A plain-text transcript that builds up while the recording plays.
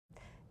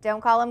Don't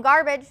call them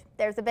garbage.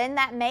 There's a bin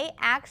that may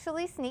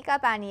actually sneak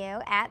up on you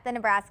at the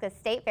Nebraska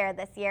State Fair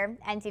this year.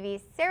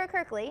 NTV's Sarah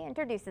Kirkley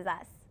introduces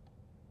us.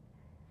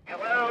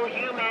 Hello,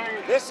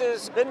 humans. This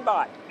is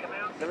Binbot,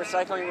 the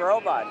recycling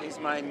robot. He's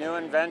my new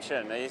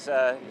invention.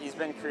 He's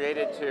been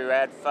created to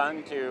add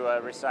fun to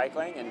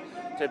recycling and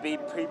to be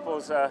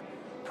people's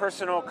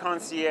personal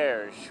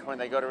concierge. When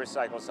they go to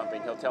recycle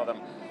something, he'll tell them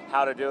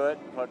how to do it,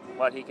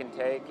 what he can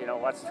take,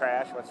 what's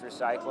trash, what's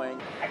recycling.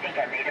 I think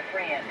I made a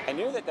friend. I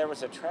knew that there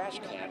was a trash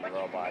can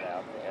robot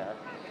out there,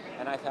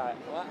 and I thought,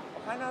 well,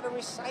 why not a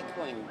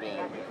recycling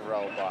bin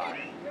robot?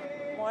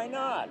 Why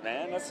not,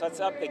 man? Let's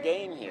up the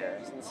game here.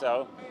 And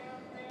so,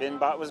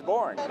 Binbot was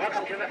born.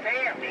 Welcome to the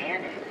fair,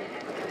 man.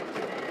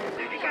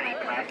 If you got any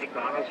plastic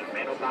bottles or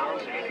metal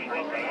bottles or anything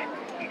like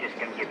that, you just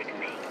come give it to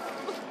me.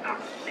 Oh,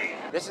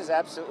 man. This is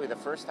absolutely the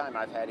first time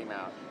I've had him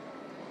out.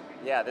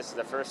 Yeah, this is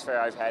the first fair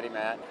I've had him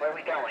at. Where are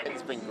we going?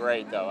 It's been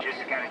great, though. Just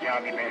the kind of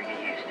job you better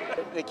get used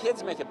to. The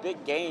kids make a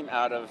big game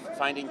out of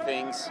finding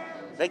things.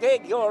 They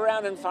go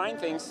around and find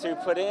things to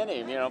put in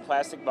him.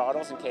 Plastic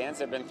bottles and cans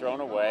have been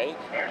thrown away.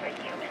 There's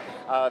a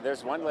human.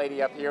 There's one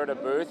lady up here at a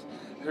booth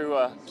who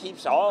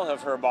keeps all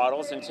of her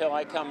bottles until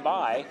I come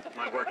by.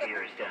 My work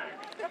here is done.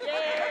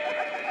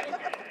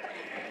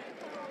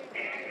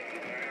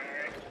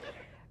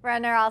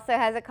 Runner also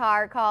has a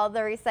car called the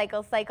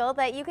Recycle Cycle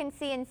that you can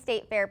see in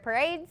State Fair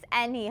parades,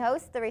 and he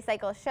hosts the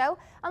Recycle Show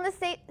on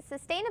the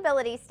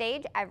sustainability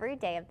stage every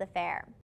day of the fair.